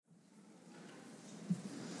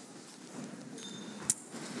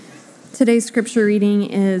Today's scripture reading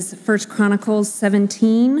is 1 Chronicles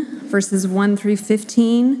 17, verses 1 through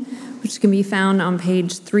 15, which can be found on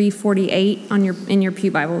page 348 in your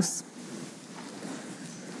pew Bibles.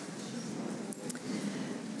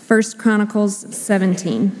 1 Chronicles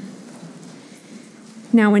 17.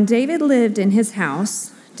 Now when David lived in his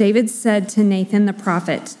house, David said to Nathan the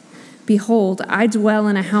prophet, "Behold, I dwell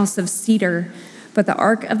in a house of cedar, but the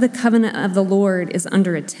ark of the covenant of the Lord is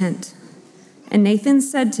under a tent." And Nathan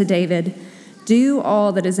said to David, "Do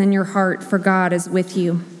all that is in your heart, for God is with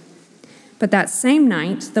you." But that same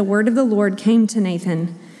night, the word of the Lord came to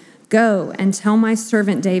Nathan, "Go and tell my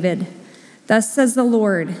servant David, thus says the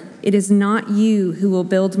Lord, it is not you who will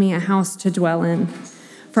build me a house to dwell in.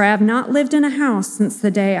 For I have not lived in a house since the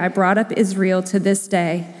day I brought up Israel to this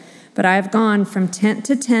day, but I have gone from tent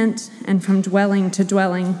to tent and from dwelling to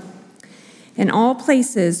dwelling. In all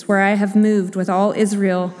places where I have moved with all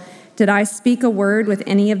Israel, did I speak a word with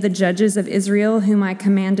any of the judges of Israel whom I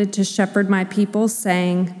commanded to shepherd my people,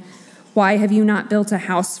 saying, Why have you not built a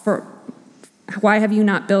house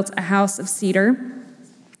of cedar?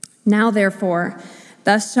 Now therefore,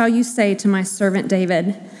 thus shall you say to my servant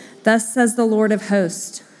David, Thus says the Lord of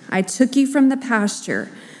hosts, I took you from the pasture,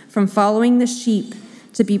 from following the sheep,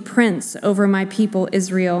 to be prince over my people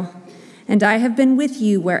Israel. And I have been with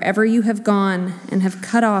you wherever you have gone, and have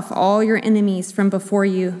cut off all your enemies from before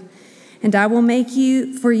you. And I will make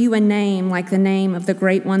for you a name like the name of the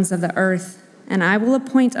great ones of the earth. And I will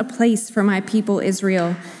appoint a place for my people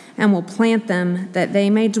Israel, and will plant them, that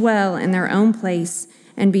they may dwell in their own place,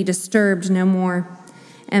 and be disturbed no more.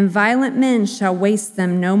 And violent men shall waste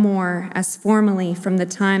them no more, as formerly from the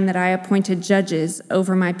time that I appointed judges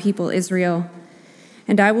over my people Israel.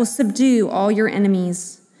 And I will subdue all your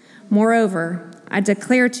enemies. Moreover, I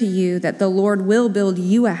declare to you that the Lord will build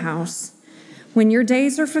you a house. When your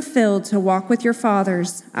days are fulfilled to walk with your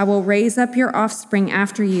fathers, I will raise up your offspring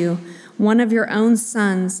after you, one of your own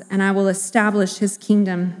sons, and I will establish his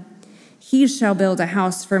kingdom. He shall build a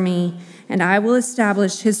house for me, and I will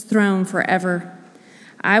establish his throne forever.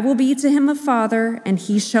 I will be to him a father, and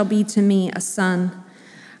he shall be to me a son.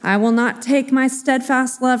 I will not take my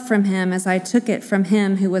steadfast love from him as I took it from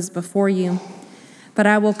him who was before you. But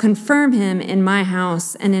I will confirm him in my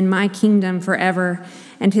house and in my kingdom forever,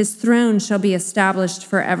 and his throne shall be established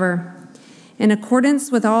forever. In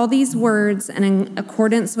accordance with all these words and in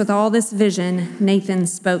accordance with all this vision, Nathan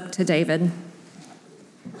spoke to David.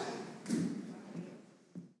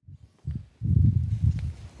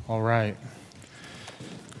 All right.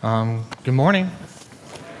 Good morning.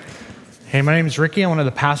 Hey, my name is Ricky. I'm one of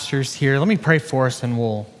the pastors here. Let me pray for us and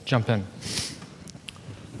we'll jump in.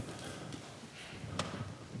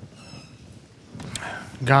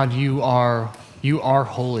 God, you are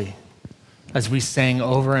holy. As we sang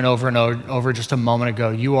over and over and over just a moment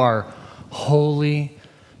ago, you are holy,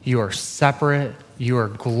 you are separate, you are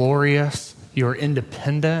glorious, you are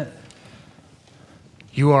independent,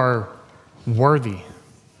 you are worthy.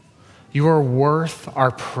 You are worth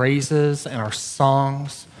our praises and our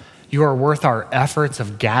songs. You are worth our efforts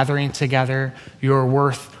of gathering together. You are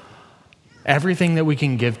worth everything that we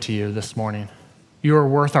can give to you this morning. You are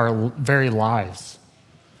worth our very lives.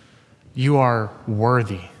 You are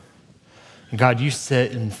worthy. God, you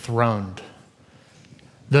sit enthroned.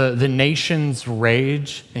 The nations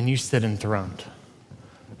rage and you sit enthroned.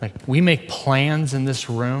 Like, we make plans in this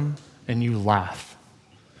room and you laugh.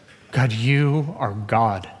 God, you are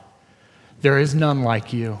God. There is none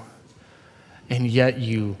like you. And yet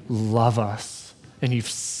you love us and you've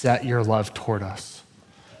set your love toward us.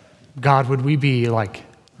 God, would we be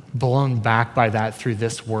blown back by that through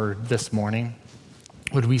this word this morning?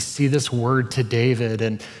 Would we see this word to David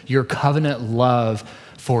and your covenant love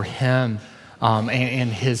for him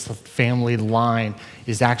and his family line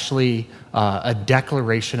is actually a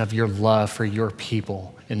declaration of your love for your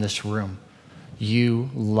people in this room. You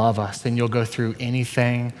love us and you'll go through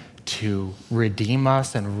anything to redeem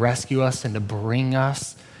us and rescue us and to bring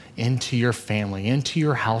us into your family, into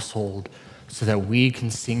your household, so that we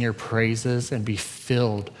can sing your praises and be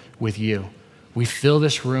filled with you. We fill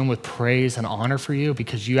this room with praise and honor for you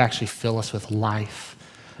because you actually fill us with life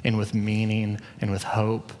and with meaning and with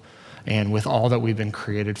hope and with all that we've been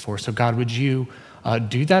created for. So God, would you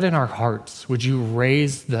do that in our hearts? Would you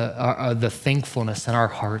raise the thankfulness in our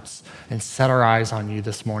hearts and set our eyes on you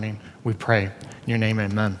this morning? We pray. In your name,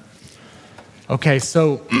 amen. Okay,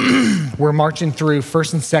 so we're marching through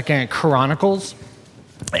 1st and 2nd Chronicles.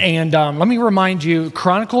 And let me remind you,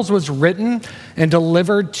 Chronicles was written and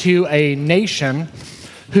delivered to a nation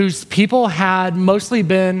whose people had mostly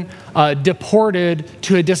been deported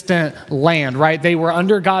to a distant land, right? They were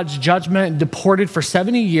under God's judgment and deported for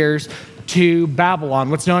 70 years to Babylon,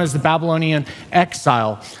 what's known as the Babylonian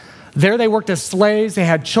exile. There they worked as slaves, they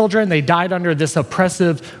had children, they died under this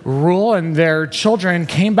oppressive rule, and their children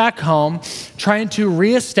came back home trying to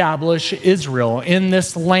reestablish Israel in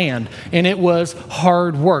this land. And it was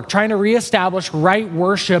hard work, trying to reestablish right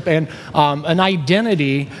worship and an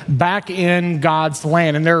identity back in God's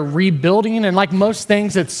land. And they're rebuilding, and like most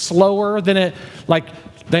things, it's slower than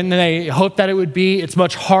they hoped that it would be. It's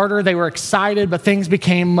much harder. They were excited, but things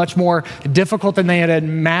became much more difficult than they had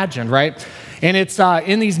imagined, right? And it's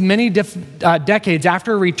in these many decades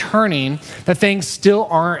after returning that things still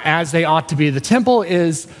aren't as they ought to be. The temple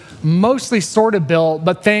is mostly sort of built,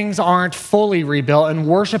 but things aren't fully rebuilt, and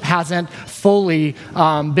worship hasn't fully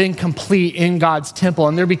been complete in God's temple.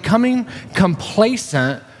 And they're becoming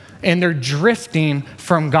complacent, and they're drifting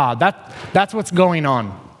from God. That's what's going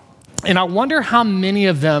on. And I wonder how many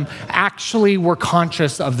of them actually were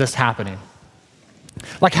conscious of this happening.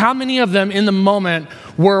 Like, how many of them in the moment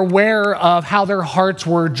were aware of how their hearts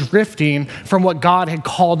were drifting from what God had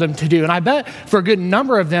called them to do? And I bet for a good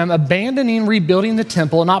number of them, abandoning rebuilding the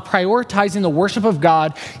temple and not prioritizing the worship of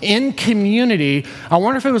God in community, I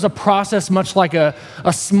wonder if it was a process much like a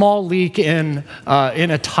small leak in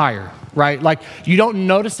a tire, right? Like, you don't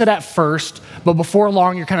notice it at first, but before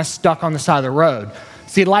long, you're kind of stuck on the side of the road.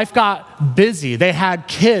 See, life got busy. They had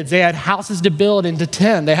kids. They had houses to build and to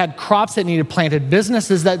tend. They had crops that needed planted,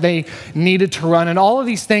 businesses that they needed to run. And all of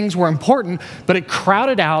these things were important, but it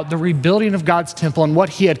crowded out the rebuilding of God's temple and what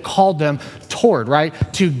he had called them toward, right?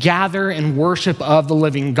 To gather and worship of the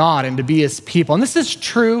living God and to be his people. And this is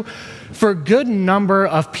true for a good number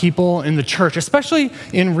of people in the church, especially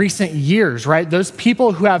in recent years, right? Those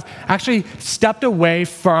people who have actually stepped away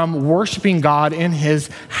from worshiping God in his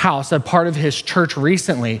house, a part of his church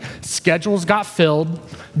recently. Schedules got filled,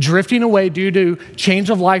 drifting away due to change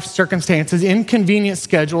of life circumstances, inconvenient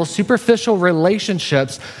schedules, superficial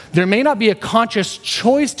relationships. There may not be a conscious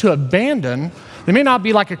choice to abandon. There may not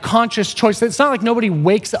be like a conscious choice. It's not like nobody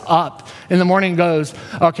wakes up in the morning and goes,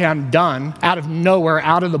 okay, I'm done. Out of nowhere,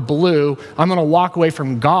 out of the blue, I'm going to walk away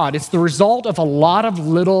from God. It's the result of a lot of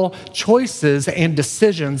little choices and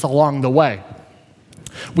decisions along the way.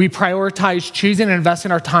 We prioritize choosing and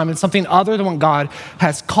investing our time in something other than what God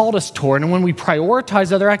has called us toward. And when we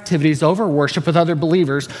prioritize other activities over worship with other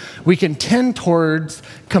believers, we can tend towards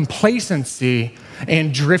complacency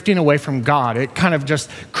and drifting away from God. It kind of just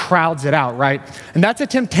crowds it out, right? And that's a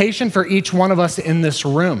temptation for each one of us in this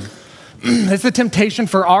room. It's a temptation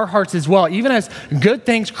for our hearts as well. Even as good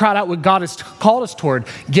things crowd out what God has called us toward,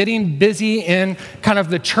 getting busy in kind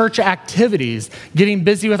of the church activities, getting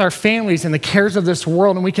busy with our families and the cares of this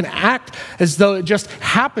world, and we can act as though it just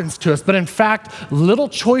happens to us. But in fact, little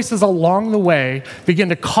choices along the way begin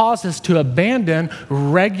to cause us to abandon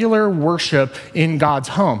regular worship in God's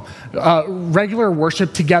home, regular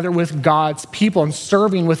worship together with God's people and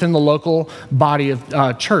serving within the local body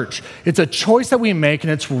of church. It's a choice that we make,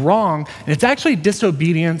 and it's wrong. And it's actually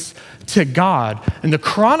disobedience to God. And the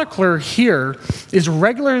chronicler here is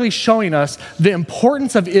regularly showing us the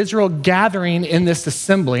importance of Israel gathering in this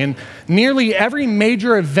assembly. And nearly every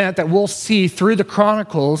major event that we'll see through the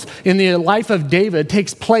Chronicles in the life of David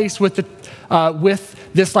takes place with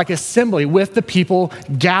this like assembly, with the people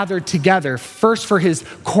gathered together. First for his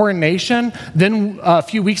coronation, then a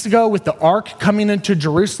few weeks ago with the ark coming into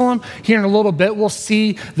Jerusalem. Here in a little bit, we'll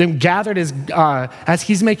see them gathered as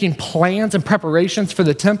he's making plans and preparations for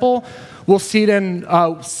the temple. We'll see it in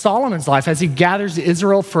Solomon's life as he gathers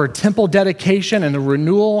Israel for a temple dedication and the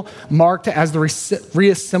renewal marked as the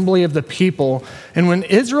reassembly of the people. And when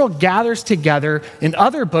Israel gathers together in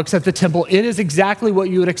other books at the temple, it is exactly what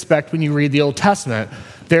you would expect when you read the Old Testament.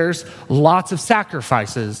 There's lots of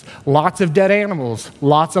sacrifices, lots of dead animals,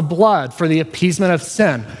 lots of blood for the appeasement of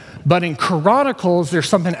sin. But in Chronicles, there's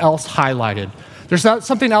something else highlighted. There's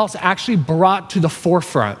something else actually brought to the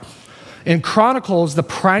forefront. In Chronicles, the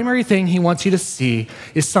primary thing he wants you to see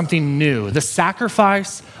is something new, the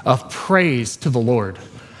sacrifice of praise to the Lord.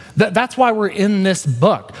 That's why we're in this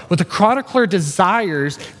book. What the chronicler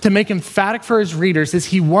desires to make emphatic for his readers is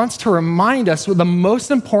he wants to remind us what the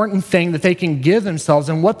most important thing that they can give themselves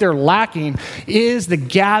and what they're lacking is the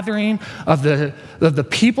gathering of the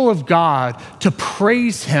people of God to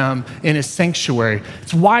praise him in his sanctuary.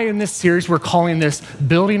 It's why in this series we're calling this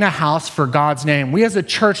Building a House for God's Name. We as a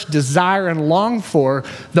church desire and long for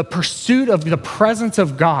the pursuit of the presence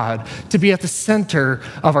of God to be at the center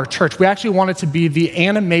of our church. We actually want it to be the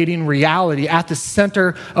animation culminating reality at the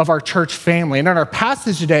center of our church family. And in our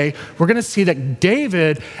passage today, we're going to see that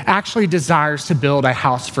David actually desires to build a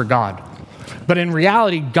house for God. But in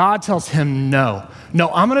reality, God tells him, no,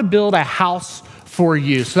 I'm going to build a house for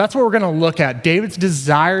you. So that's what we're going to look at, David's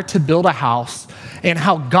desire to build a house and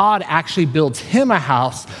how God actually builds him a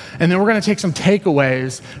house. And then we're going to take some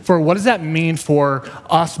takeaways for what does that mean for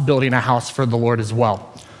us building a house for the Lord as well.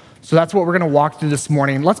 So that's what we're going to walk through this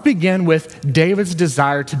morning. Let's begin with David's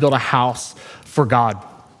desire to build a house for God.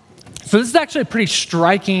 So this is actually a pretty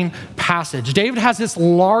striking passage. David has this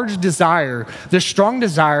large desire, this strong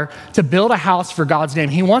desire to build a house for God's name.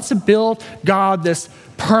 He wants to build God this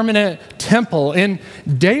permanent temple. And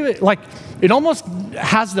David, it almost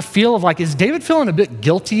has the feel of is David feeling a bit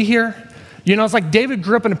guilty here? You know, it's like David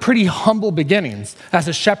grew up in pretty humble beginnings as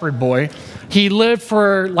a shepherd boy. He lived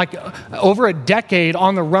for over a decade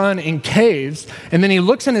on the run in caves. And then he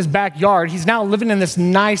looks in his backyard. He's now living in this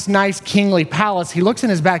nice kingly palace. He looks in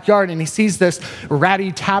his backyard and he sees this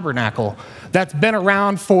ratty tabernacle that's been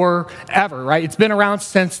around forever, right? It's been around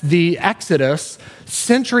since the Exodus,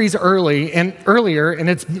 centuries earlier, and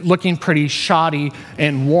it's looking pretty shoddy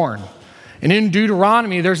and worn. And in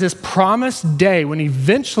Deuteronomy, there's this promised day when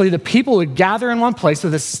eventually the people would gather in one place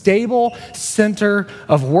with a stable center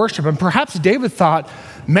of worship. And perhaps David thought,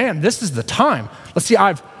 man, this is the time. Let's see,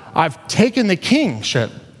 I've taken the kingship.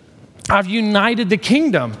 I've united the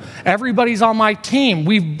kingdom. Everybody's on my team.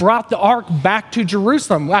 We've brought the ark back to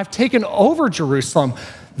Jerusalem. I've taken over Jerusalem.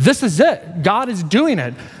 This is it. God is doing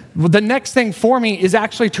it. The next thing for me is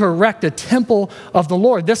actually to erect a temple of the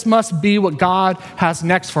Lord. This must be what God has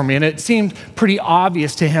next for me. And it seemed pretty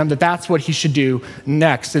obvious to him that that's what he should do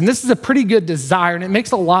next. And this is a pretty good desire, and it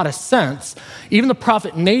makes a lot of sense. Even the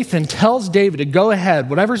prophet Nathan tells David to go ahead,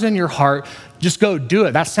 whatever's in your heart, just go do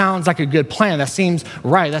it. That sounds like a good plan. That seems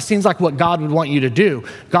right. That seems like what God would want you to do.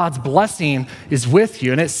 God's blessing is with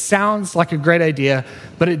you, and it sounds like a great idea,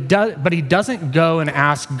 but he doesn't go and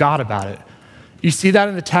ask God about it. You see that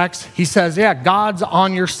in the text? He says, yeah, God's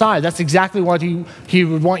on your side. That's exactly what he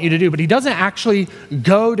would want you to do. But he doesn't actually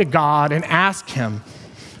go to God and ask him.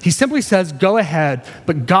 He simply says, go ahead,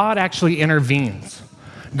 but God actually intervenes.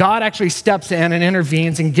 God actually steps in and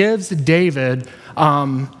intervenes and gives David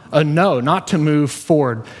a no, not to move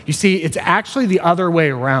forward. You see, it's actually the other way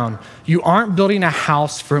around. You aren't building a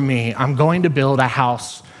house for me. I'm going to build a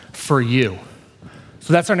house for you.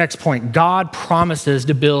 So that's our next point. God promises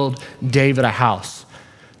to build David a house.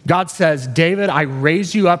 God says, David, I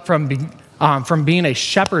raised you up from being a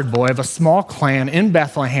shepherd boy of a small clan in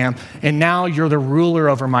Bethlehem, and now you're the ruler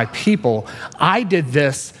over my people. I did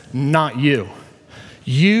this, not you.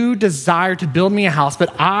 You desire to build me a house,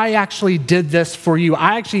 but I actually did this for you.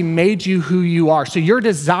 I actually made you who you are. So your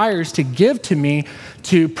desire is to give to me,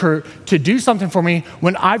 to do something for me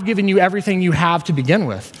when I've given you everything you have to begin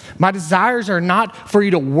with. My desires are not for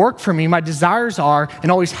you to work for me. My desires are,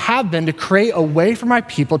 and always have been, to create a way for my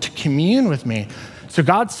people to commune with me. So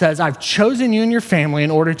God says, I've chosen you and your family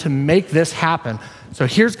in order to make this happen. So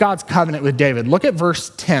here's God's covenant with David. Look at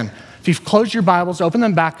verse 10. If you've closed your Bibles, open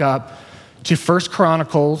them back up to 1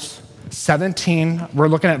 Chronicles 17. We're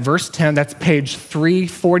looking at verse 10. That's page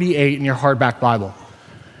 348 in your hardback Bible.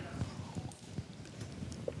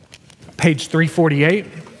 Page 348.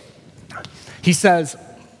 He says,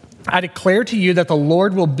 I declare to you that the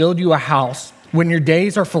Lord will build you a house when your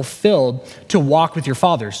days are fulfilled to walk with your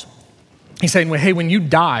fathers. He's saying, well, hey, when you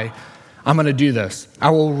die, I'm going to do this. I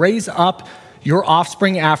will raise up your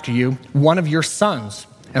offspring after you, one of your sons,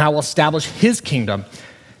 and I will establish his kingdom.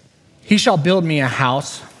 He shall build me a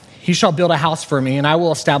house. He shall build a house for me, and I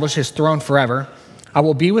will establish his throne forever. I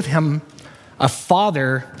will be with him a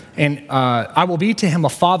father, and I will be to him a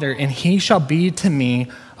father, and he shall be to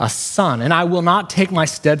me a son. And I will not take my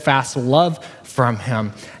steadfast love from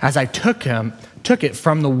him, as I took it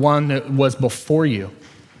from the one that was before you.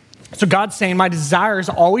 So God's saying, my desire has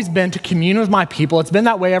always been to commune with my people. It's been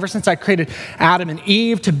that way ever since I created Adam and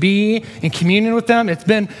Eve to be in communion with them. It's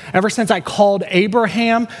been ever since I called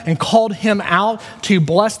Abraham and called him out to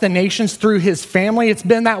bless the nations through his family. It's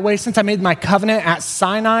been that way since I made my covenant at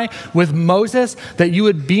Sinai with Moses, that you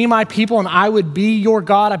would be my people and I would be your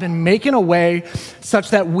God. I've been making a way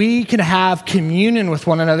such that we can have communion with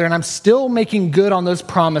one another. And I'm still making good on those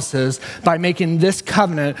promises by making this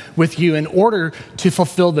covenant with you in order to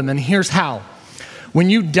fulfill them. And here's how.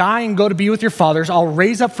 When you die and go to be with your fathers, I'll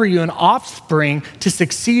raise up for you an offspring to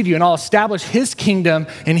succeed you, and I'll establish his kingdom,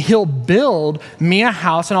 and he'll build me a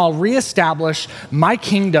house, and I'll reestablish my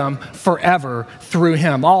kingdom forever through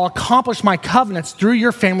him. I'll accomplish my covenants through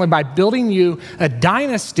your family by building you a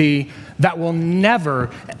dynasty that will never,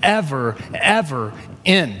 ever, ever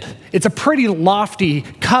end. It's a pretty lofty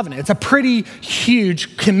covenant. It's a pretty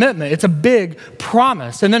huge commitment. It's a big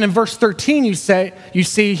promise. And then in verse 13, you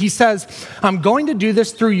see, he says, I'm going to do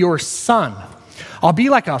this through your son. I'll be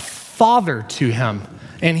like a father to him,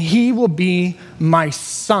 and he will be my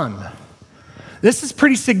son. This is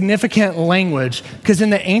pretty significant language because in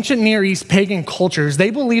the ancient Near East pagan cultures, they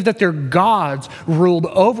believed that their gods ruled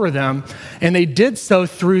over them, and they did so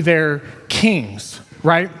through their kings,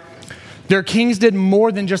 right? Their kings did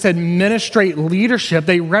more than just administrate leadership.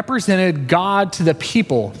 They represented God to the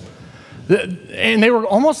people. And they were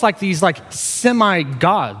almost like these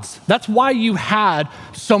semi-gods. That's why you had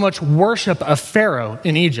so much worship of Pharaoh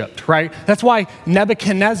in Egypt, right? That's why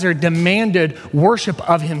Nebuchadnezzar demanded worship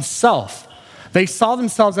of himself. They saw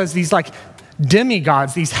themselves as these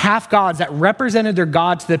demigods, these half gods that represented their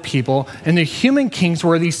God to the people, and the human kings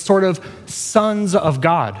were these sort of sons of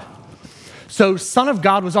God. So son of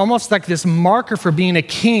God was almost like this marker for being a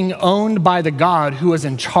king owned by the God who was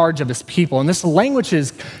in charge of his people. And this language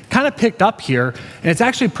is kind of picked up here, and it's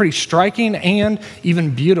actually pretty striking and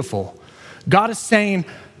even beautiful. God is saying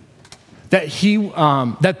that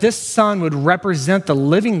that this son would represent the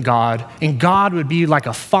living God, and God would be like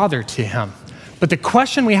a father to him. But the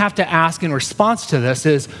question we have to ask in response to this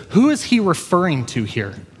is, who is he referring to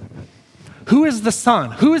here? Who is the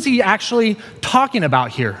son? Who is he actually talking about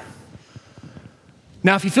here?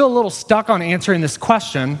 Now, if you feel a little stuck on answering this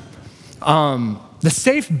question, the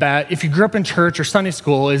safe bet, if you grew up in church or Sunday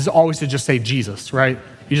school, is always to just say Jesus, right?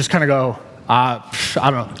 You just kind of go, I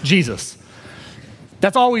don't know, Jesus.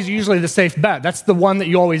 That's always usually the safe bet. That's the one that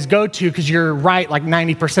you always go to because you're right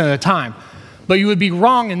 90% of the time. But you would be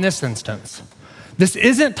wrong in this instance. This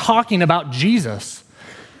isn't talking about Jesus.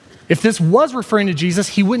 If this was referring to Jesus,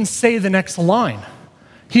 he wouldn't say the next line.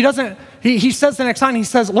 He says the next line, he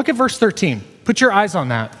says, look at verse 13. Put your eyes on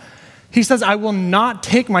that. He says, I will not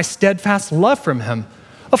take my steadfast love from him.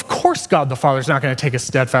 Of course, God the Father is not going to take his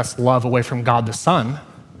steadfast love away from God the Son.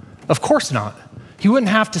 Of course not. He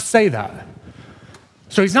wouldn't have to say that.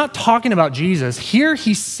 So he's not talking about Jesus. Here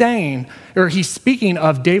he's speaking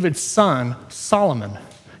of David's son, Solomon.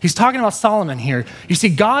 He's talking about Solomon here. You see,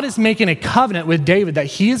 God is making a covenant with David that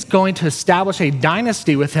he is going to establish a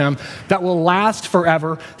dynasty with him that will last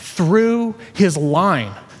forever through his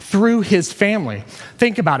line, through his family.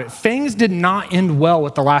 Think about it. Things did not end well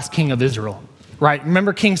with the last king of Israel, right?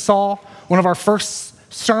 Remember King Saul? One of our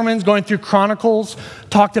first sermons going through Chronicles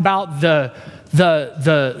talked about the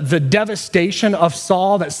devastation of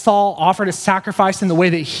Saul, that Saul offered a sacrifice in the way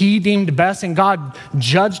that he deemed best, and God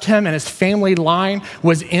judged him, and his family line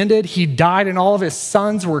was ended. He died, and all of his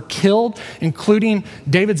sons were killed, including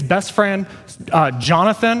David's best friend,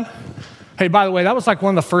 Jonathan. Hey, by the way, that was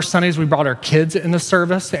one of the first Sundays we brought our kids in the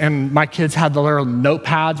service, and my kids had the little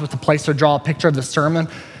notepads with the place to draw a picture of the sermon,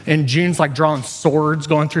 and June's drawing swords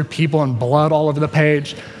going through people and blood all over the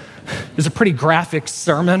page. It was a pretty graphic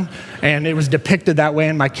sermon, and it was depicted that way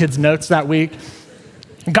in my kids' notes that week.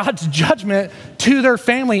 God's judgment to their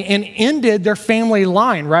family and ended their family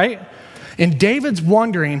line, right? And David's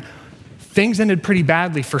wondering, things ended pretty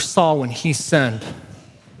badly for Saul when he sinned.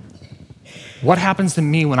 What happens to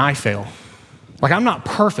me when I fail? I'm not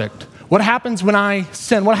perfect. What happens when I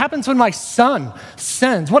sin? What happens when my son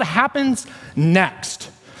sins? What happens next?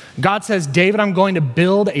 God says, David, I'm going to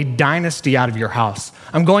build a dynasty out of your house.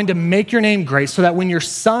 I'm going to make your name great so that when your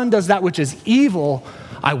son does that which is evil,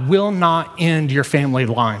 I will not end your family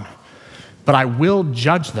line, but I will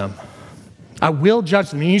judge them. I will judge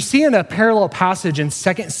them. And you see in a parallel passage in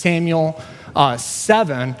 2 Samuel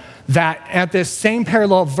 7 that at this same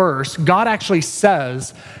parallel verse, God actually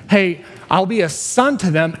says, hey, I'll be a son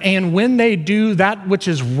to them, and when they do that which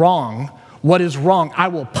is wrong, what is wrong, I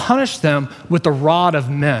will punish them with the rod of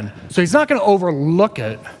men. So he's not going to overlook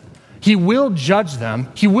it. He will judge them.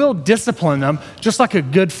 He will discipline them, just like a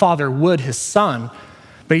good father would his son.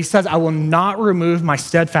 But he says, I will not remove my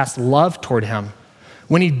steadfast love toward him.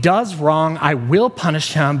 When he does wrong, I will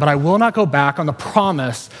punish him, but I will not go back on the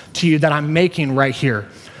promise to you that I'm making right here.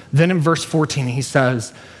 Then in verse 14, he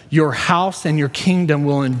says, your house and your kingdom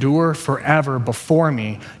will endure forever before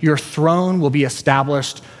me. Your throne will be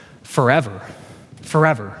established forever,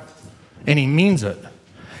 forever. And he means it.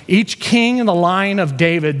 Each king in the line of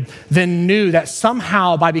David then knew that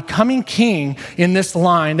somehow by becoming king in this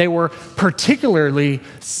line, they were particularly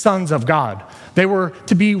sons of God. They were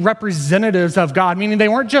to be representatives of God, meaning they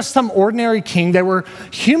weren't just some ordinary king. They were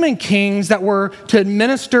human kings that were to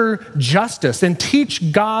administer justice and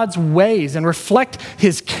teach God's ways and reflect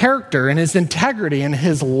his character and his integrity and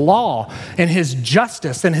his law and his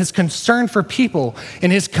justice and his concern for people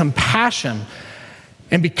and his compassion.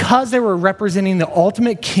 And because they were representing the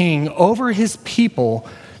ultimate king over his people,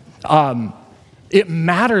 it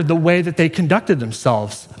mattered the way that they conducted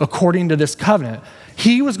themselves according to this covenant.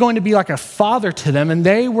 He was going to be like a father to them, and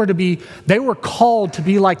they were called to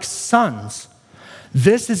be like sons.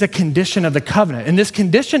 This is a condition of the covenant, and this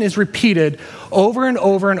condition is repeated over and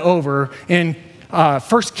over and over in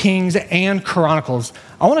 1 Kings and Chronicles.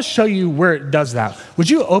 I want to show you where it does that. Would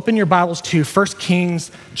you open your Bibles to 1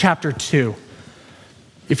 Kings chapter 2?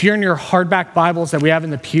 If you're in your hardback Bibles that we have in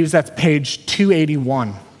the pews, that's page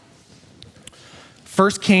 281.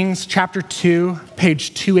 1 Kings chapter 2,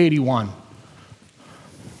 page 281.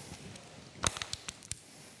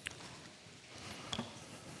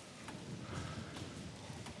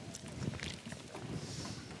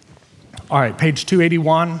 All right, page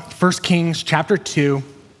 281, 1 Kings chapter 2.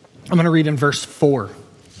 I'm going to read in verse 4.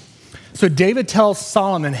 So David tells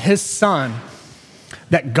Solomon, his son,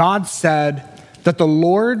 that God said that the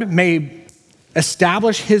Lord may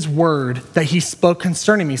establish his word that he spoke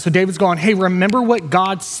concerning me. So David's going, hey, remember what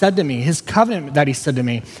God said to me, his covenant that he said to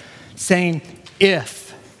me, saying,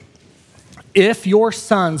 if your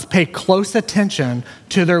sons pay close attention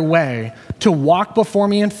to their way, to walk before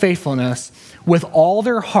me in faithfulness with all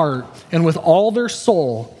their heart and with all their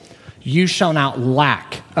soul, you shall not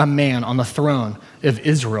lack a man on the throne of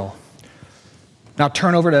Israel. Now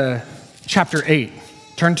turn over to chapter 8.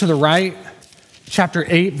 Turn to the right, chapter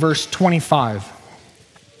 8, verse 25.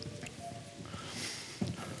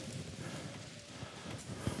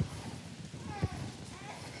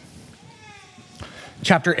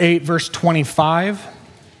 Chapter 8, verse 25.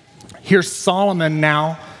 Here's Solomon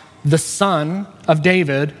now, the son of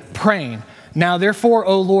David, praying. Now, therefore,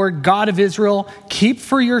 O Lord, God of Israel, keep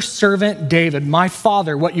for your servant David, my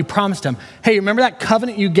father, what you promised him. Hey, remember that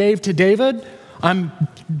covenant you gave to David? I'm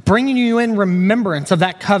bringing you in remembrance of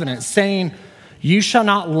that covenant, saying, you shall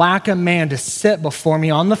not lack a man to sit before me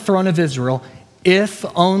on the throne of Israel, if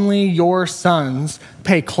only your sons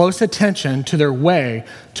pay close attention to their way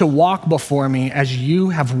to walk before me as you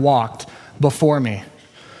have walked before me.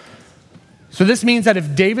 So this means that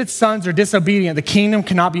if David's sons are disobedient, the kingdom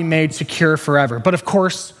cannot be made secure forever. But of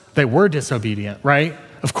course, they were disobedient, right?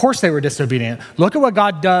 Of course they were disobedient. Look at what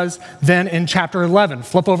God does then in chapter 11.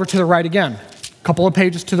 Flip over to the right again, a couple of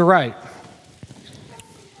pages to the right.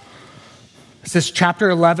 This is chapter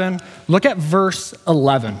 11. Look at verse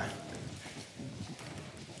 11.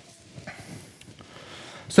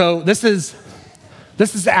 So this is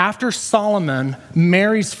after Solomon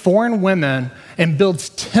marries foreign women and builds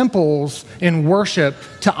temples in worship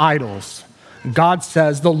to idols. God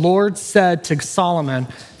says, the Lord said to Solomon,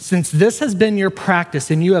 since this has been your practice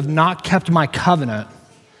and you have not kept my covenant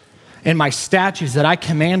and my statutes that I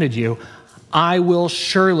commanded you, I will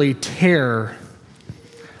surely tear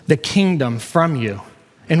the kingdom from you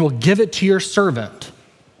and will give it to your servant.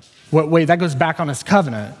 Wait, that goes back on his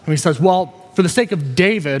covenant. And he says, well, for the sake of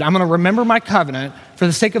David, I'm going to remember my covenant. For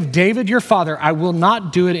the sake of David, your father, I will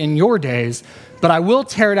not do it in your days, but I will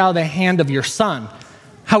tear it out of the hand of your son.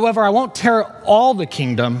 However, I won't tear all the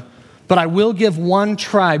kingdom, but I will give one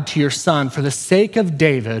tribe to your son for the sake of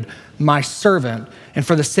David, my servant, and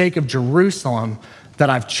for the sake of Jerusalem that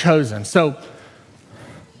I've chosen. So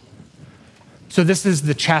this is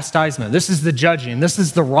the chastisement. This is the judging. This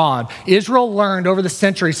is the rod. Israel learned over the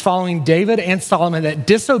centuries following David and Solomon that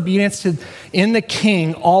disobedience in the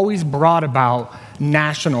king always brought about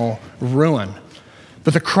national ruin.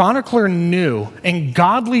 But the chronicler knew, and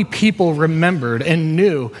godly people remembered and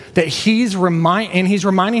knew that he's reminding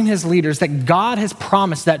his leaders that God has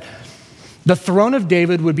promised that the throne of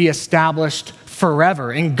David would be established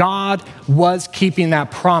forever, and God was keeping that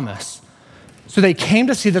promise. So they came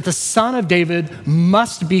to see that the son of David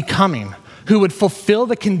must be coming, who would fulfill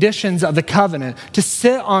the conditions of the covenant, to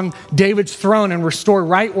sit on David's throne and restore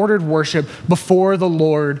right ordered worship before the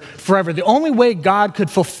Lord forever. The only way God could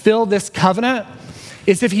fulfill this covenant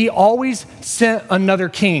is if he always sent another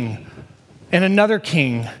king and another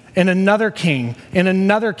king and another king and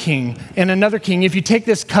another king and another king. If you take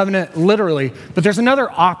this covenant literally, but there's another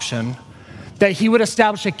option, that he would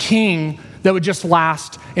establish a king that would just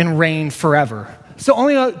last and reign forever. So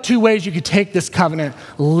only two ways you could take this covenant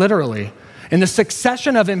literally. And the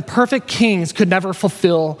succession of imperfect kings could never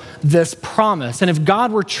fulfill this promise. And if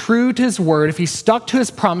God were true to his word, if he stuck to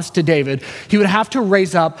his promise to David, he would have to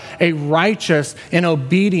raise up a righteous and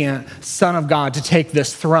obedient son of God to take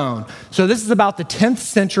this throne. So this is about the 10th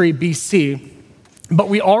century BC. But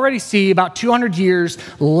we already see about 200 years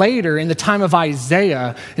later in the time of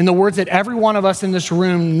Isaiah, in the words that every one of us in this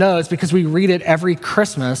room knows because we read it every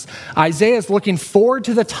Christmas, Isaiah is looking forward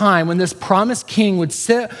to the time when this promised king would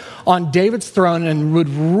sit on David's throne and would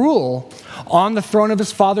rule on the throne of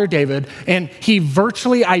his father David, and he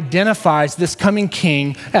virtually identifies this coming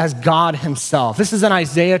king as God himself. This is in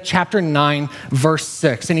Isaiah chapter 9, verse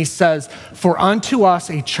 6, and he says, "For unto us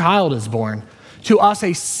a child is born, to us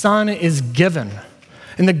a son is given,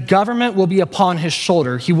 and the government will be upon his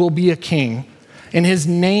shoulder. He will be a king, and his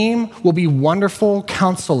name will be Wonderful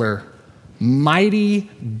Counselor, Mighty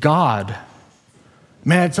God."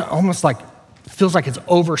 Man, it's almost like, feels like it's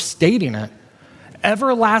overstating it.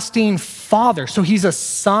 Everlasting Father. So he's a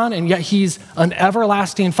son, and yet he's an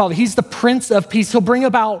everlasting Father. He's the Prince of Peace. He'll bring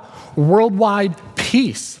about worldwide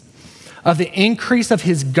peace. Of the increase of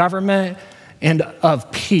his government and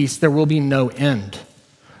of peace, there will be no end.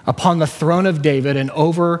 Upon the throne of David and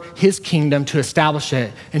over his kingdom, to establish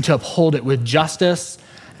it and to uphold it with justice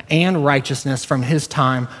and righteousness from his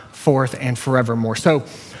time forth and forevermore. So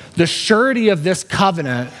the surety of this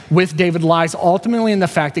covenant with David lies ultimately in the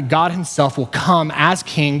fact that God himself will come as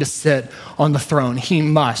king to sit on the throne. He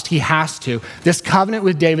must, he has to. This covenant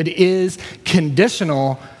with David is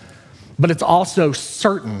conditional, but it's also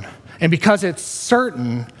certain. And because it's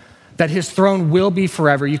certain that his throne will be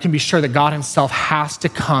forever, you can be sure that God himself has to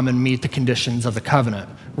come and meet the conditions of the covenant,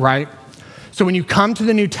 right? So when you come to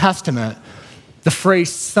the New Testament, the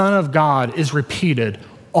phrase Son of God is repeated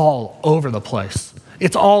all over the place.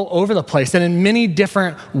 It's all over the place and in many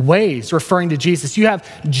different ways referring to Jesus. You have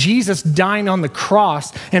Jesus dying on the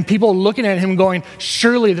cross and people looking at him going,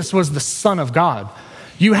 surely this was the Son of God.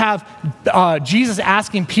 You have Jesus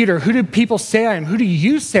asking Peter, who do people say I am? Who do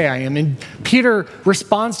you say I am? And Peter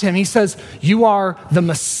responds to him. He says, you are the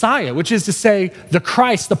Messiah, which is to say the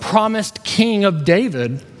Christ, the promised king of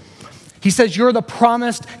David. He says, you're the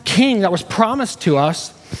promised king that was promised to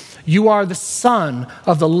us. You are the Son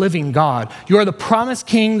of the living God. You are the promised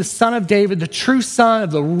king, the Son of David, the true Son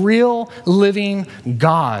of the real living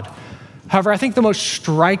God. However, I think the most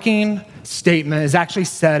striking statement is actually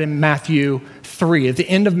said in Matthew 3. At the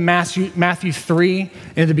end of Matthew 3,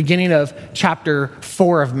 and at the beginning of chapter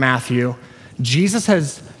 4 of Matthew, Jesus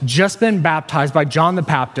has just been baptized by John the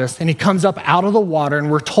Baptist, and he comes up out of the water,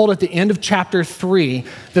 and we're told at the end of chapter 3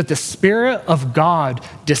 that the Spirit of God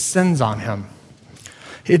descends on him.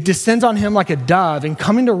 It descends on him like a dove, and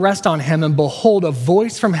coming to rest on him, and behold, a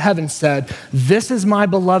voice from heaven said, "This is my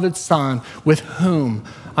beloved Son, with whom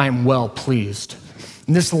I am well pleased."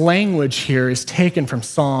 And this language here is taken from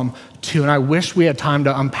Psalm 2, and I wish we had time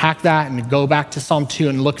to unpack that and go back to Psalm 2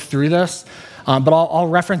 and look through this, but I'll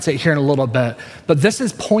reference it here in a little bit. But this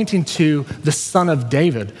is pointing to the Son of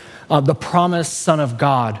David, the promised Son of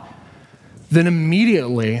God. Then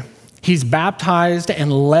immediately, he's baptized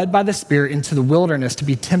and led by the Spirit into the wilderness to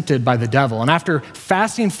be tempted by the devil. And after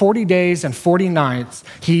fasting 40 days and 40 nights,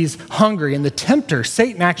 he's hungry. And the tempter,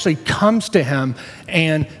 Satan, actually comes to him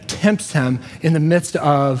and tempts him in the midst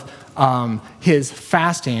of his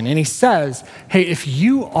fasting. And he says, hey, if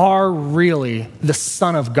you are really the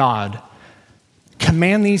Son of God,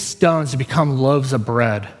 command these stones to become loaves of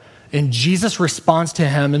bread. And Jesus responds to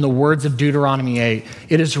him in the words of Deuteronomy 8.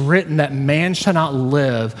 It is written that man shall not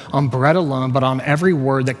live on bread alone, but on every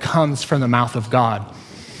word that comes from the mouth of God.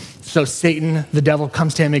 So Satan, the devil,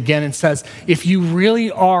 comes to him again and says, if you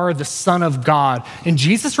really are the Son of God. And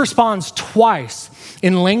Jesus responds twice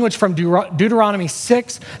in language from Deuteronomy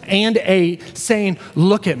 6 and 8, saying,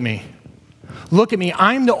 look at me. Look at me.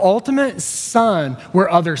 I'm the ultimate son where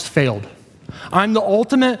others failed. I'm the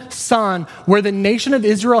ultimate son where the nation of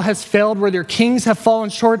Israel has failed, where their kings have fallen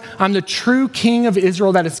short. I'm the true king of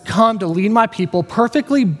Israel that has come to lead my people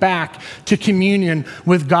perfectly back to communion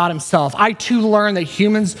with God himself. I too learned that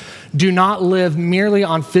humans do not live merely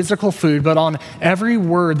on physical food, but on every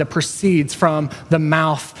word that proceeds from the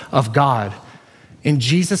mouth of God. And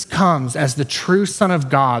Jesus comes as the true Son of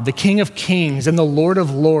God, the King of Kings and the Lord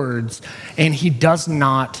of Lords, and he does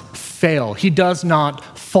not fail. He does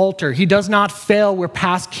not falter. He does not fail where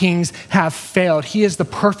past kings have failed. He is the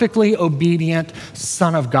perfectly obedient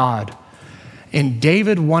Son of God. And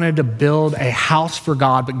David wanted to build a house for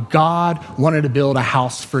God, but God wanted to build a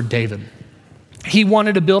house for David. He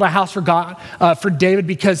wanted to build a house for God, for David,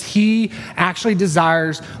 because he actually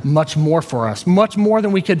desires much more for us, much more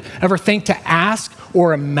than we could ever think to ask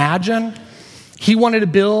or imagine. He wanted to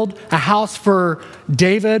build a house for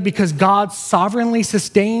David because God sovereignly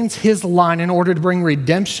sustains his line in order to bring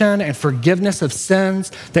redemption and forgiveness of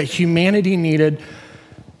sins that humanity needed.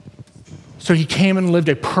 So he came and lived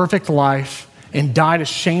a perfect life and died a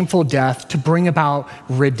shameful death to bring about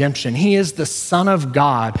redemption. He is the Son of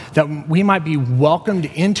God, that we might be welcomed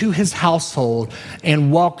into his household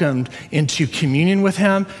and welcomed into communion with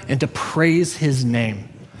him and to praise his name.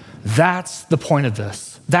 That's the point of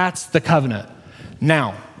this. That's the covenant.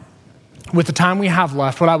 Now, with the time we have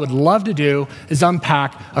left, what I would love to do is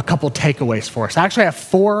unpack a couple takeaways for us. I actually have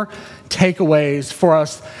 4 takeaways for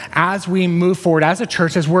us as we move forward as a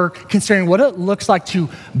church, as we're considering what it looks like to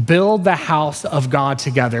build the house of God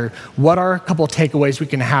together. What are a couple takeaways we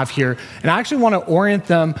can have here? And I actually want to orient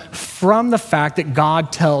them from the fact that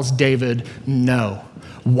God tells David no.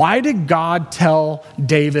 Why did God tell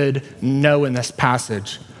David no in this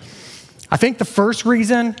passage? I think the first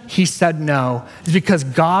reason he said no is because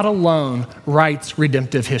God alone writes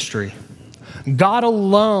redemptive history. God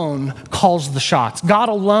alone calls the shots. God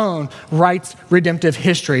alone writes redemptive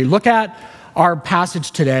history. Look at our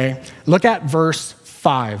passage today. Look at verse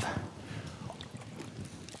 5.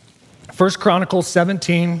 1 Chronicles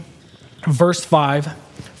 17, verse 5.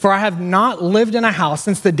 For I have not lived in a house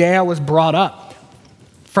since the day I was brought up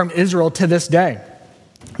from Israel to this day.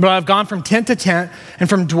 But I've gone from tent to tent and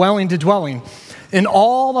from dwelling to dwelling in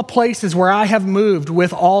all the places where I have moved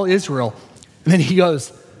with all Israel. And then he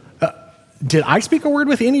goes, did I speak a word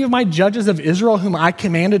with any of my judges of Israel whom I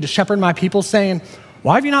commanded to shepherd my people, saying,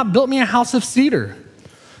 why have you not built me a house of cedar?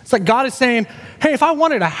 It's like God is saying, hey, if I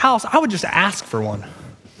wanted a house, I would just ask for one.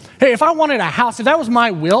 Hey, if I wanted a house, if that was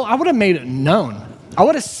my will, I would have made it known. I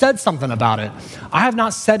would have said something about it. I have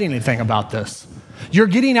not said anything about this. You're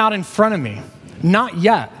getting out in front of me. Not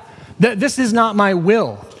yet. This is not my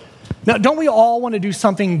will. Now, don't we all want to do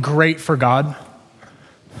something great for God?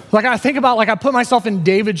 Like I think about, I put myself in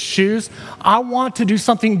David's shoes. I want to do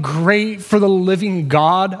something great for the living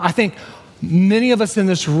God. I think many of us in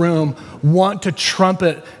this room want to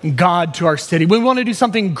trumpet God to our city. We want to do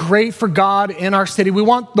something great for God in our city. We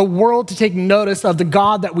want the world to take notice of the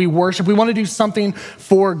God that we worship. We want to do something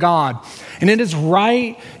for God. And it is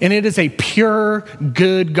right, and it is a pure,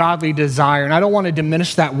 good, godly desire. And I don't want to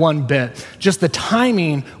diminish that one bit. Just the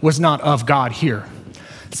timing was not of God here.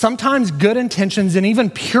 Sometimes good intentions and even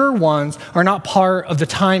pure ones are not part of the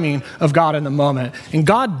timing of God in the moment. And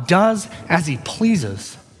God does as he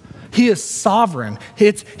pleases. He is sovereign.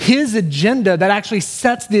 It's his agenda that actually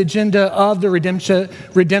sets the agenda of the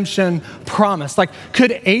redemption promise. Like,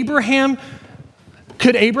 could Abraham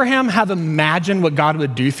have imagined what God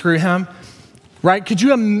would do through him? Right?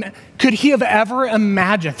 Could he have ever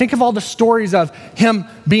imagined? Think of all the stories of him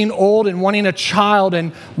being old and wanting a child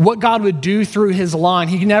and what God would do through his line.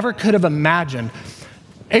 He never could have imagined.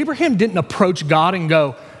 Abraham didn't approach God and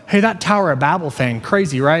go, hey, that Tower of Babel thing,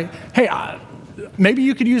 crazy, right? Hey, maybe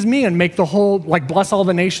you could use me and make the whole, bless all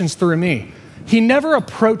the nations through me. He never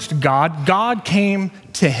approached God. God came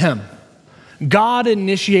to him. God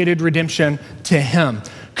initiated redemption to him.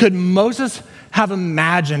 Could Moses have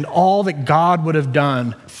imagined all that God would have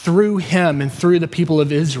done through him and through the people of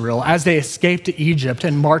Israel as they escaped to Egypt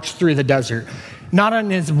and marched through the desert? Not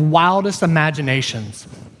in his wildest imaginations.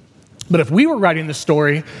 But if we were writing the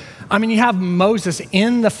story, you have Moses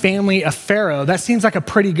in the family of Pharaoh. That seems like a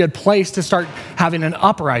pretty good place to start having an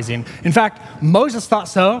uprising. In fact, Moses thought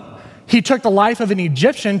so. He took the life of an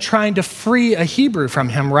Egyptian trying to free a Hebrew from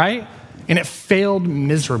him, right? And it failed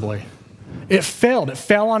miserably. It failed. It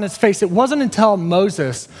fell on his face. It wasn't until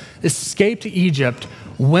Moses escaped Egypt,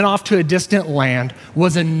 went off to a distant land,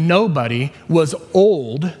 was a nobody, was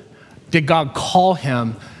old, did God call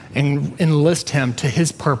him and enlist him to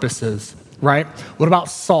his purposes, right? What about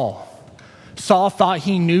Saul? Saul thought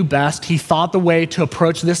he knew best. He thought the way to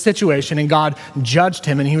approach this situation, and God judged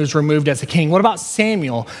him, and he was removed as a king. What about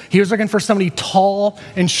Samuel? He was looking for somebody tall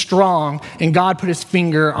and strong, and God put his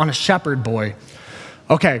finger on a shepherd boy.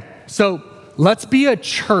 Okay, so let's be a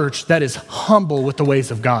church that is humble with the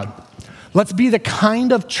ways of God. Let's be the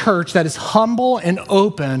kind of church that is humble and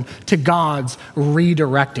open to God's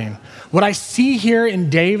redirecting. What I see here in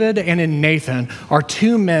David and in Nathan are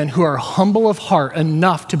two men who are humble of heart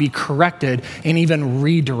enough to be corrected and even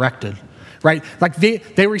redirected, right? Like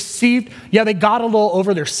they received, they got a little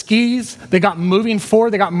over their skis. They got moving forward.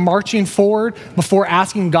 They got marching forward before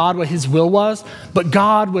asking God what his will was. But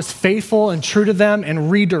God was faithful and true to them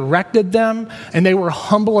and redirected them. And they were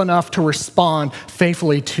humble enough to respond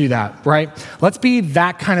faithfully to that, right? Let's be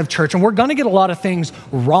that kind of church. And we're going to get a lot of things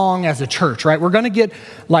wrong as a church, right? We're going to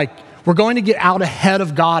get out ahead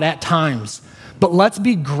of God at times. but let's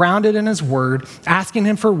be grounded in his word, asking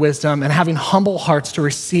him for wisdom and having humble hearts to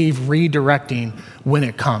receive redirecting when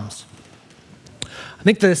it comes. I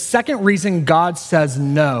think the second reason God says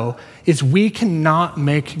no is we cannot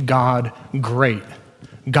make God great.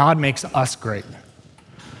 God makes us great.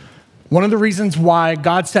 One of the reasons why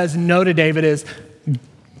God says no to David is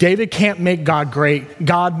David can't make God great.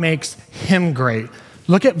 God makes him great.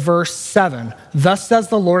 Look at verse 7. Thus says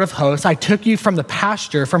the Lord of hosts, I took you from the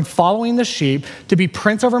pasture, from following the sheep, to be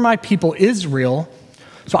prince over my people Israel.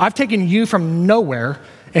 So I've taken you from nowhere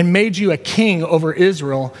and made you a king over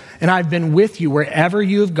Israel, and I've been with you wherever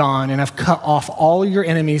you have gone, and I've cut off all your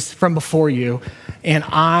enemies from before you, and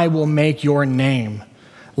I will make your name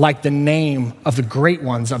like the name of the great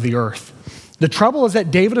ones of the earth. The trouble is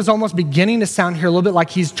that David is almost beginning to sound here a little bit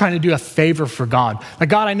like he's trying to do a favor for God. Like,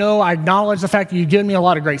 God, I know, I acknowledge the fact that you've given me a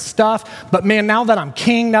lot of great stuff, but man, now that I'm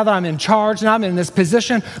king, now that I'm in charge, now I'm in this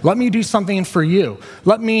position, let me do something for you.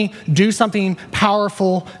 Let me do something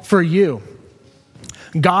powerful for you.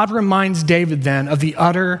 God reminds David then of the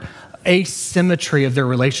utter asymmetry of their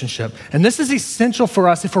relationship. And this is essential for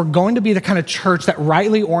us if we're going to be the kind of church that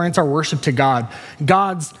rightly orients our worship to God.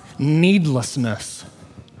 God's needlessness.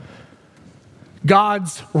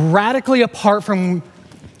 God's radically apart from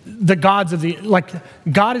the gods of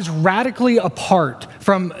God is radically apart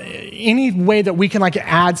from any way that we can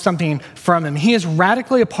add something from him. He is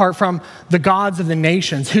radically apart from the gods of the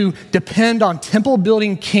nations who depend on temple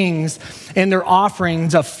building kings and their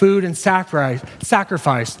offerings of food and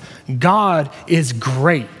sacrifice. God is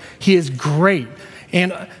great. He is great.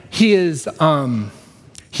 And he is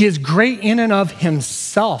great in and of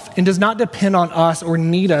himself and does not depend on us or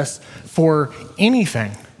need us for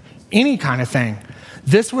anything, any kind of thing.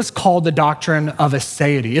 This was called the doctrine of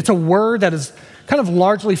aseity. It's a word that is kind of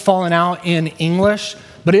largely fallen out in English,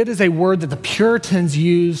 but it is a word that the Puritans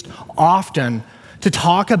used often to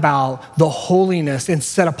talk about the holiness and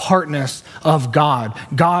set apartness of God,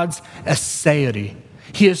 God's aseity.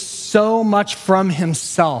 He is so much from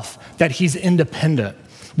himself that he's independent.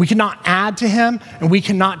 We cannot add to him and we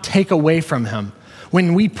cannot take away from him.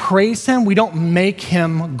 When we praise him, we don't make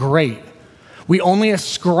him great. We only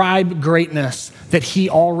ascribe greatness that he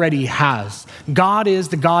already has. God is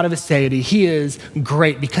the God of aseity. He is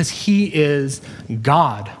great because he is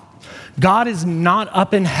God. God is not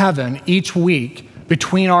up in heaven each week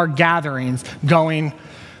between our gatherings going,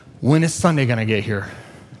 when is Sunday gonna get here?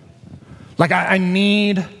 I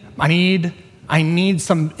need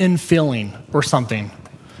some infilling or something.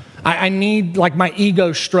 I need my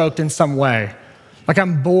ego stroked in some way.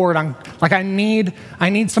 I'm bored. I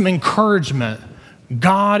need some encouragement.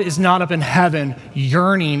 God is not up in heaven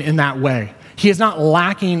yearning in that way. He is not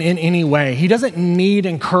lacking in any way. He doesn't need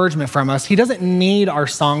encouragement from us. He doesn't need our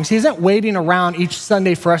songs. He isn't waiting around each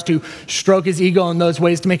Sunday for us to stroke his ego in those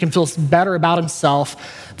ways to make him feel better about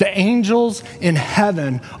himself. The angels in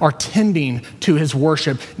heaven are tending to his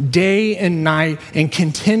worship day and night and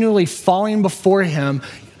continually falling before him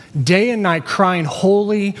day and night, crying,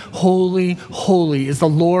 holy, holy, holy is the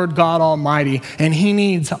Lord God Almighty. And he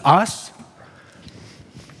needs us.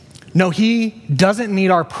 No, he doesn't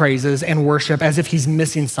need our praises and worship as if he's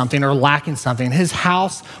missing something or lacking something. His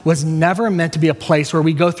house was never meant to be a place where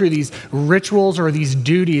we go through these rituals or these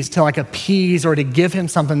duties to appease or to give him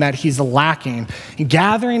something that he's lacking.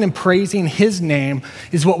 Gathering and praising his name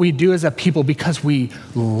is what we do as a people because we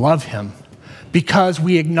love him, because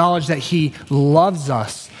we acknowledge that he loves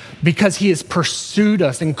us, because he has pursued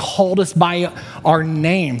us and called us by our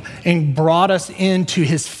name and brought us into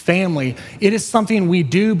his family. It is something we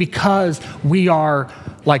do because we are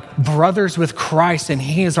brothers with Christ and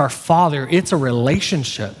he is our father. It's a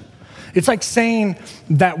relationship. It's like saying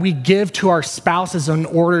that we give to our spouses in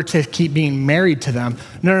order to keep being married to them.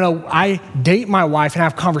 No, I date my wife and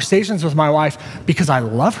have conversations with my wife because I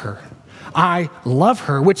love her. I love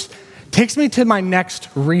her, which takes me to my next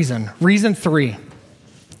reason. Reason 3.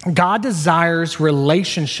 God desires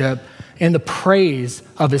relationship and the praise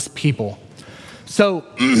of his people. So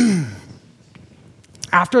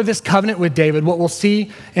after this covenant with David, what we'll see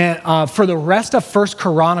for the rest of 1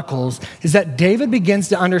 Chronicles is that David begins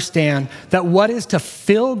to understand that what is to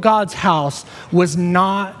fill God's house was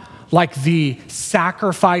not like the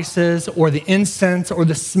sacrifices or the incense or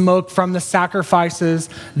the smoke from the sacrifices.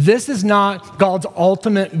 This is not God's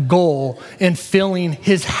ultimate goal in filling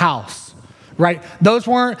his house. Right? Those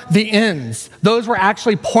weren't the ends. Those were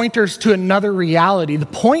actually pointers to another reality. The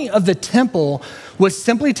point of the temple was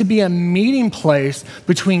simply to be a meeting place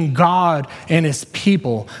between God and his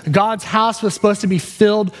people. God's house was supposed to be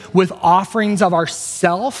filled with offerings of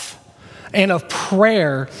ourself and of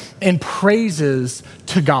prayer and praises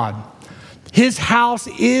to God. His house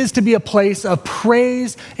is to be a place of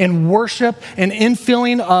praise and worship and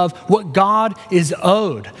infilling of what God is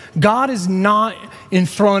owed. God is not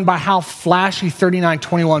enthroned by how flashy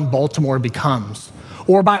 3921 Baltimore becomes,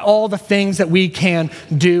 or by all the things that we can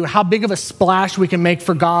do, how big of a splash we can make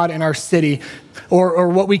for God in our city, or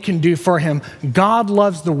what we can do for him. God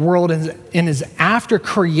loves the world and is after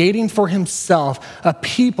creating for himself a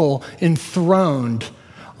people enthroned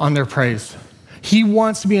on their praise. He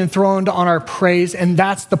wants to be enthroned on our praise, and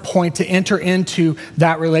that's the point, to enter into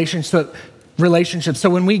that relationship. So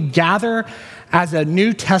when we gather as a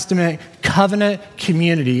New Testament covenant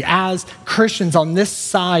community, as Christians on this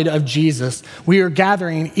side of Jesus, we are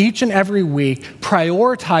gathering each and every week,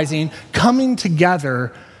 prioritizing coming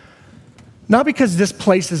together, not because this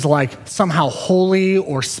place is like somehow holy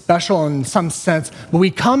or special in some sense, but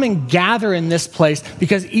we come and gather in this place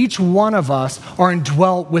because each one of us are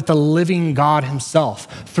indwelt with the living God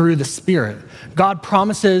himself through the Spirit. God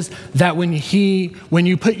promises that when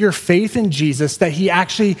you put your faith in Jesus, that he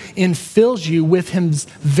actually infills you with his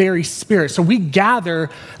very Spirit. So we gather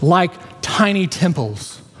like tiny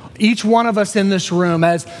temples. Each one of us in this room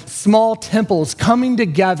as small temples coming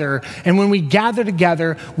together. And when we gather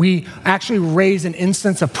together, we actually raise an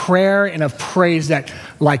incense of prayer and of praise that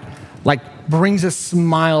like brings a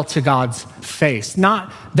smile to God's face.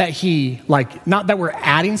 Not that we're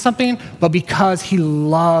adding something, but because he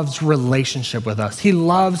loves relationship with us. He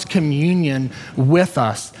loves communion with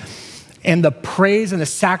us. And the praise and the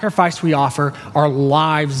sacrifice we offer are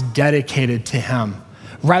lives dedicated to him.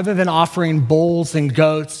 Rather than offering bulls and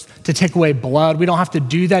goats to take away blood, we don't have to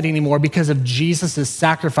do that anymore because of Jesus'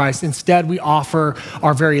 sacrifice. Instead, we offer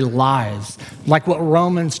our very lives, like what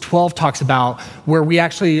Romans 12 talks about, where we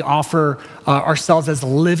actually offer ourselves as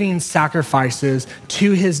living sacrifices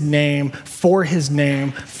to his name, for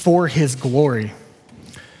his glory.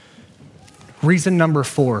 Reason number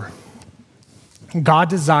 4, God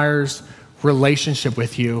desires relationship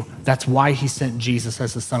with you. That's why he sent Jesus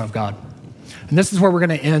as the Son of God. And this is where we're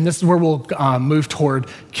going to end. This is where we'll move toward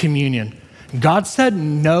communion. God said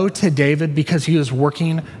no to David because he was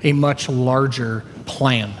working a much larger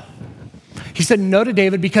plan. He said no to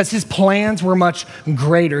David because his plans were much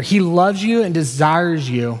greater. He loves you and desires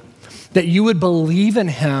you, that you would believe in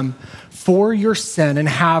him for your sin and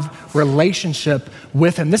have relationship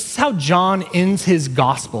with him. This is how John ends his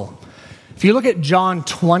gospel. If you look at John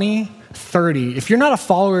 20:30, if you're not a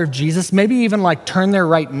follower of Jesus, maybe even turn there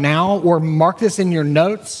right now or mark this in your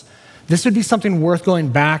notes. This would be something worth going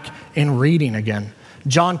back and reading again.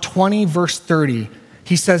 John 20, verse 30,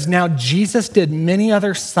 he says, "Now Jesus did many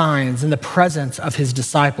other signs in the presence of his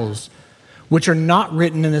disciples, which are not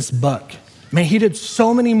written in this book." Man, he did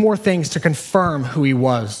so many more things to confirm who he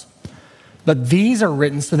was. But these are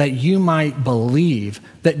written so that you might believe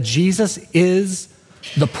that Jesus is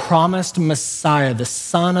the promised Messiah, the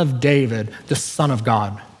Son of David, the Son of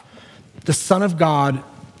God. The Son of God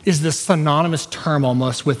is the synonymous term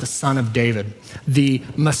almost with the Son of David, the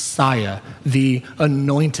Messiah, the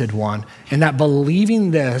anointed one. And that believing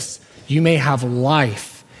this, you may have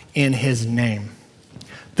life in his name.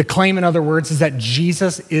 The claim, in other words, is that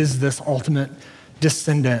Jesus is this ultimate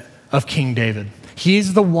descendant of King David.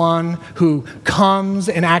 He's the one who comes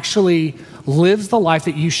and actually lives the life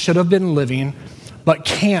that you should have been living, but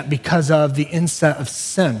can't because of the inset of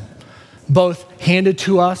sin, both handed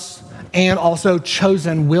to us and also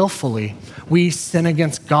chosen willfully. We sin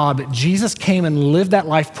against God, but Jesus came and lived that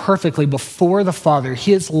life perfectly before the Father.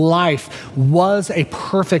 His life was a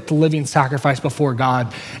perfect living sacrifice before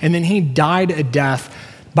God. And then he died a death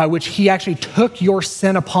by which he actually took your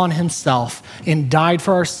sin upon himself and died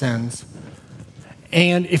for our sins.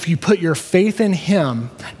 And if you put your faith in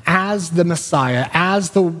him as the Messiah,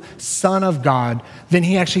 as the Son of God, then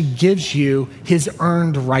he actually gives you his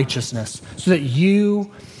earned righteousness so that you,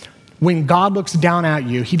 when God looks down at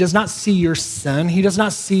you, he does not see your sin. He does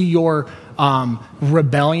not see your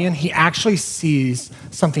rebellion. He actually sees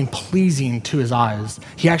something pleasing to his eyes.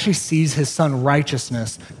 He actually sees his son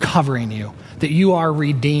righteousness covering you, that you are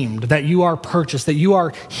redeemed, that you are purchased, that you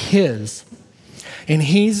are his. And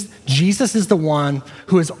Jesus is the one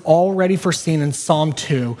who is already foreseen in Psalm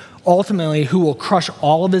 2, ultimately who will crush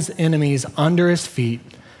all of his enemies under his feet.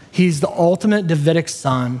 He's the ultimate Davidic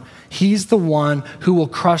son. He's the one who will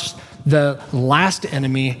crush the last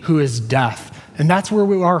enemy, who is death. And that's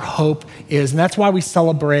where our hope is. And that's why we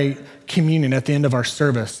celebrate communion at the end of our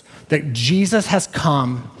service, that Jesus has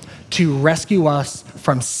come to rescue us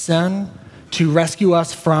from sin, to rescue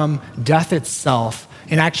us from death itself,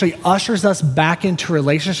 and actually ushers us back into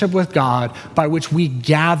relationship with God by which we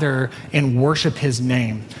gather and worship his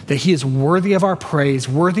name. That he is worthy of our praise,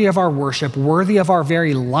 worthy of our worship, worthy of our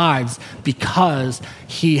very lives because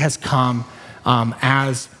he has come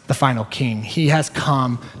as the final king. He has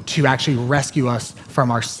come to actually rescue us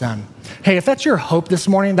from our sin. Hey, if that's your hope this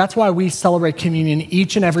morning, that's why we celebrate communion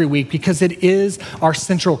each and every week, because it is our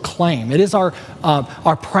central claim. It is our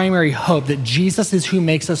primary hope that Jesus is who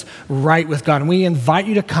makes us right with God. And we invite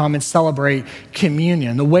you to come and celebrate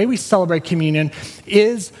communion. The way we celebrate communion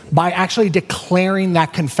is by actually declaring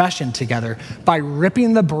that confession together. By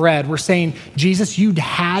ripping the bread, we're saying, Jesus, you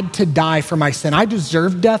had to die for my sin. I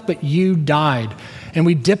deserved death, but you died. And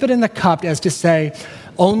we dip it in the cup as to say,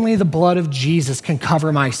 only the blood of Jesus can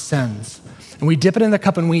cover my sins. And we dip it in the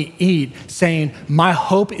cup and we eat, saying, my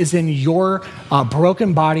hope is in your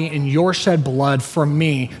broken body and your shed blood for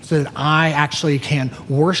me so that I actually can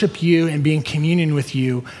worship you and be in communion with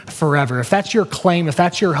you forever. If that's your claim, if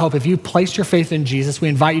that's your hope, if you placed your faith in Jesus, we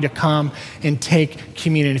invite you to come and take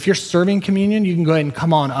communion. If you're serving communion, you can go ahead and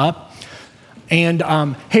come on up. And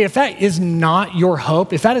hey, if that is not your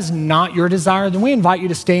hope, if that is not your desire, then we invite you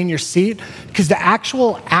to stay in your seat, because the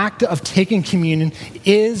actual act of taking communion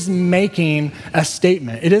is making a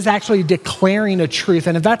statement. It is actually declaring a truth.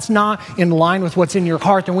 And if that's not in line with what's in your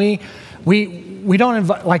heart, then we don't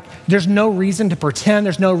invite, like, there's no reason to pretend,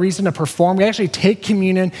 there's no reason to perform. We actually take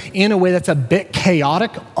communion in a way that's a bit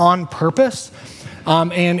chaotic on purpose.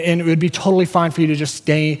 And it would be totally fine for you to just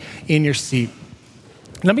stay in your seat.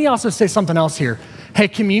 Let me also say something else here. Hey,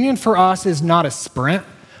 communion for us is not a sprint.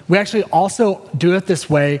 We actually also do it this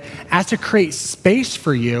way as to create space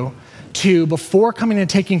for you to, before coming and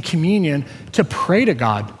taking communion, to pray to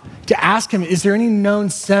God, to ask him, is there any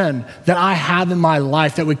known sin that I have in my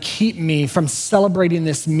life that would keep me from celebrating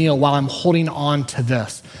this meal while I'm holding on to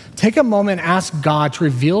this? Take a moment and ask God to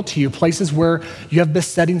reveal to you places where you have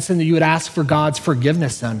besetting sin that you would ask for God's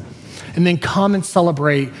forgiveness in. And then come and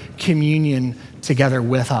celebrate communion together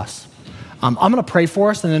with us. I'm going to pray for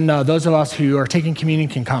us, and then those of us who are taking communion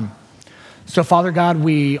can come. So, Father God,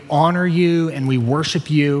 we honor you and we worship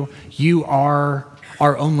you. You are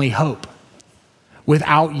our only hope.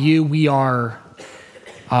 Without you, we're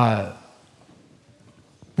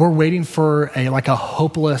waiting for a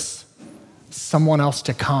hopeless someone else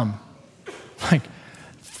to come, like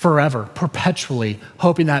forever, perpetually,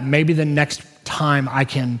 hoping that maybe the next time I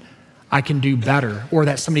can do better, or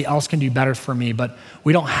that somebody else can do better for me. But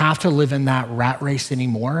we don't have to live in that rat race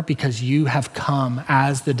anymore, because you have come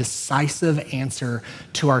as the decisive answer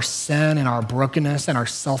to our sin and our brokenness and our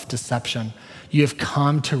self-deception. You have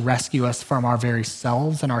come to rescue us from our very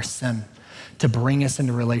selves and our sin, to bring us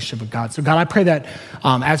into relationship with God. So God, I pray that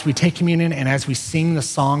as we take communion and as we sing the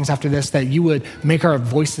songs after this, that you would make our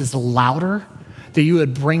voices louder, that you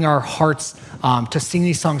would bring our hearts to sing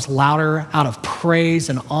these songs louder out of praise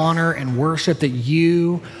and honor and worship, that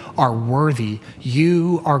you are worthy,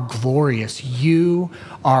 you are glorious, you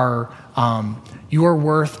are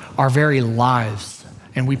worth our very lives.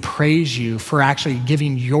 And we praise you for actually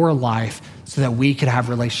giving your life so that we could have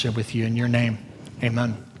relationship with you. In your name,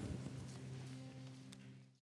 amen.